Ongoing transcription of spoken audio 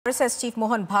RSS Chief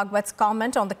Mohan Bhagwat's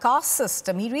comment on the caste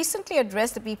system. He recently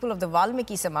addressed the people of the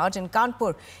Valmiki Samaj in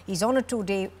Kanpur. He's on a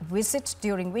two-day visit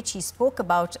during which he spoke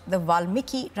about the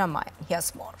Valmiki Ramayan.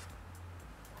 Here's more.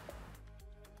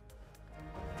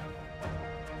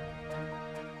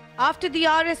 After the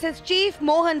RSS Chief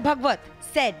Mohan Bhagwat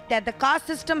said that the caste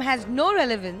system has no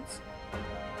relevance,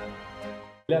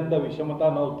 विषमता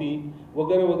नव्हती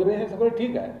वगैरे वगैरे हे सगळं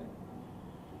ठीक आहे.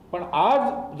 पण आज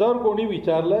जर कोणी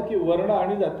विचारलं की वर्ण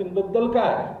आणि जातींबद्दल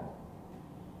काय,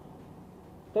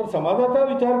 तर समाजाचा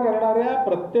विचार करणाऱ्या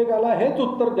प्रत्येकाला हेच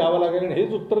उत्तर द्यावं लागेल आणि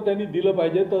हेच उत्तर त्यांनी दिलं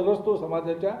पाहिजे, तरच तो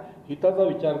समाजाच्या हिताचा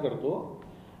विचार करतो.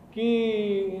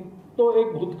 की तो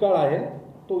एक भूतकाळ आहे,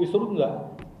 तो विसरून जा.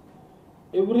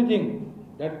 Everything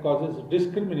that causes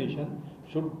discrimination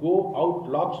should go out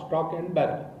lock, stock and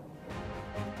barrel.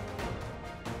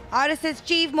 RSS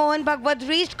Chief Mohan Bhagwat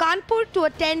reached Kanpur to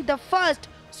attend the first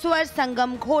Swar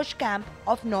Sangam Ghosh camp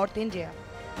of North India.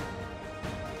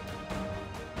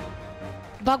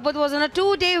 Bhagwat was on a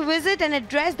two-day visit and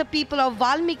addressed the people of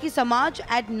Valmiki Samaj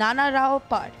at Nana Rao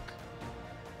Park.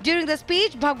 During the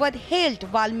speech, Bhagwat hailed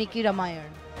Valmiki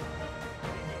Ramayan.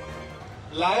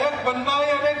 लायक बनना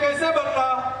यानी कैसे बनना?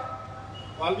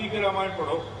 वाल्मीकि रामायण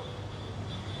पढ़ो.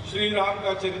 श्री राम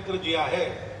का चरित्र जिया है.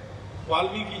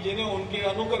 वाल्मीकि जी ने उनके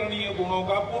अनुकरणीय गुणों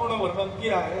का पूर्ण वर्णन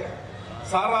किया है.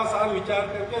 सारा सार विचार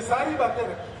करके सारी बातें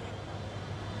रखी.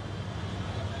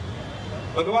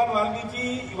 भगवान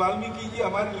वाल्मीकि जी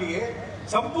हमारे लिए,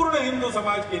 संपूर्ण हिंदू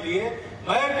समाज के लिए,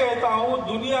 मैं कहता हूं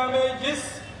दुनिया में जिस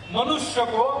मनुष्य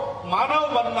को मानव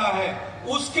बनना है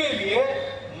उसके लिए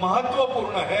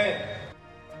महत्वपूर्ण है.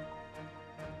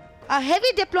 A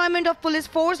heavy deployment of police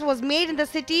force was made in the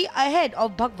city ahead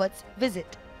of Bhagwat's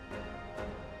visit.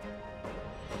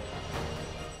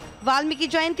 Valmiki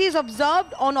Jayanti is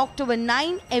observed on October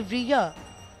 9 every year.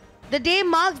 The day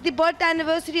marks the birth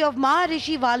anniversary of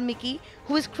Maharishi Valmiki,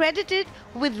 who is credited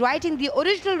with writing the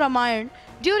original Ramayan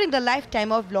during the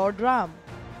lifetime of Lord Ram.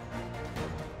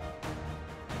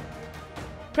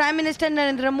 Prime Minister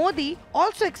Narendra Modi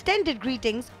also extended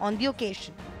greetings on the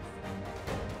occasion.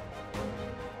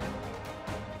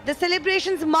 The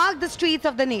celebrations mark the streets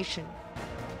of the nation.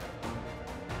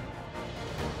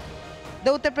 The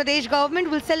Uttar Pradesh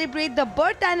government will celebrate the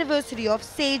birth anniversary of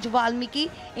sage Valmiki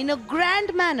in a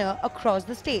grand manner across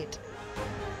the state.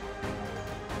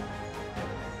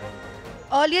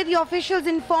 Earlier, the officials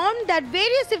informed that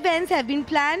various events have been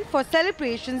planned for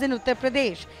celebrations in Uttar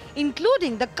Pradesh,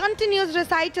 including the continuous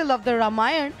recital of the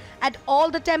Ramayan at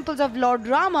all the temples of Lord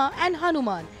Rama and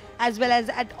Hanuman, as well as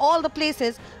at all the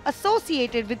places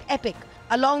associated with epic,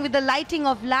 along with the lighting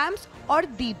of lamps or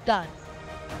deepdan.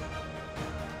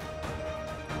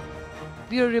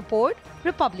 Bureau Report,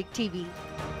 Republic TV.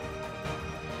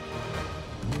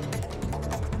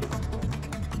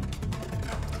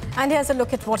 And here's a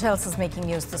look at what else is making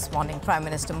news this morning. Prime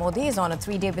Minister Modi is on a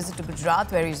three-day visit to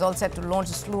Gujarat, where he's all set to launch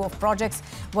a slew of projects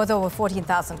worth over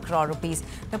 14,000 crore rupees.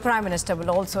 The Prime Minister will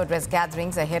also address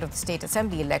gatherings ahead of the state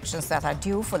assembly elections that are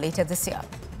due for later this year.